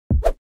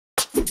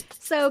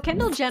So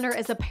Kendall Jenner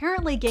is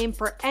apparently game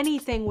for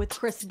anything with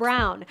Chris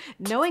Brown.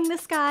 Knowing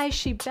this guy,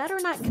 she better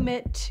not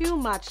commit too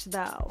much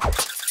though.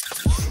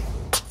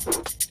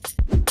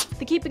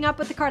 The Keeping Up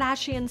with the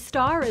Kardashians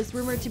star is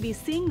rumored to be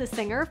seeing the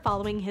singer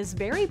following his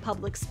very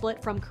public split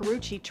from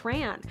Karrueche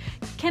Tran.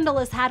 Kendall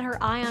has had her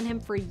eye on him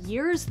for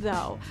years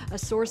though. A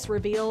source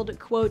revealed,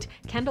 quote,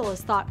 Kendall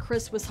has thought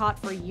Chris was hot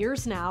for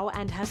years now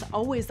and has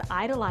always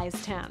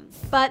idolized him.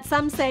 But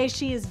some say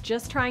she is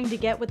just trying to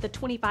get with the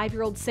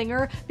 25-year-old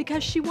singer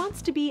because she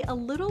wants to be a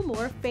little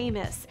more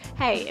famous.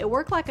 Hey, it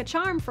worked like a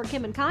charm for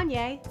Kim and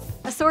Kanye.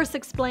 A source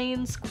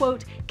explains,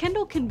 quote,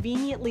 Kendall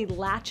conveniently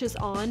latches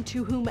on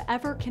to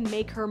whomever can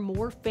make her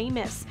more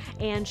famous,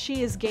 and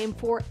she is game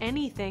for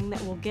anything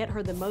that will get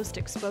her the most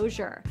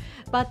exposure.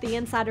 But the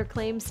insider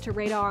claims to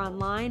Radar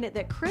Online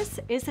that Chris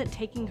isn't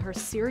taking her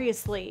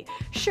seriously.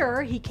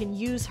 Sure, he can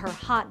use her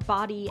hot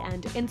body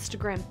and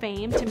Instagram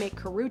fame to make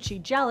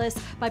Karrueche jealous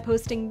by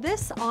posting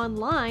this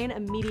online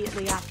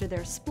immediately after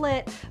their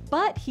split,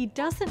 but he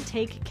doesn't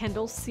take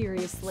Kendall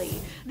seriously.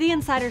 The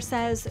insider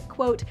says,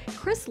 quote,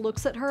 Chris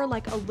looks at her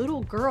like a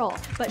little girl,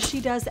 but she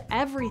does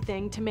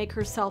everything to make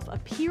herself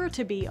appear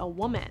to be a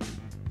woman.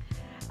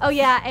 Oh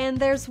yeah, and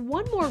there's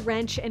one more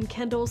wrench in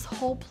Kendall's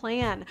whole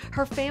plan.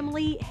 Her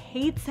family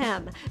hates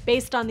him.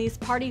 Based on these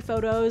party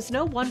photos,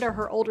 no wonder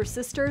her older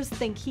sisters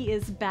think he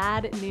is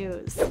bad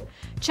news.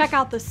 Check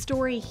out the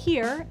story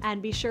here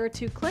and be sure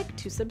to click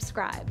to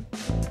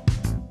subscribe.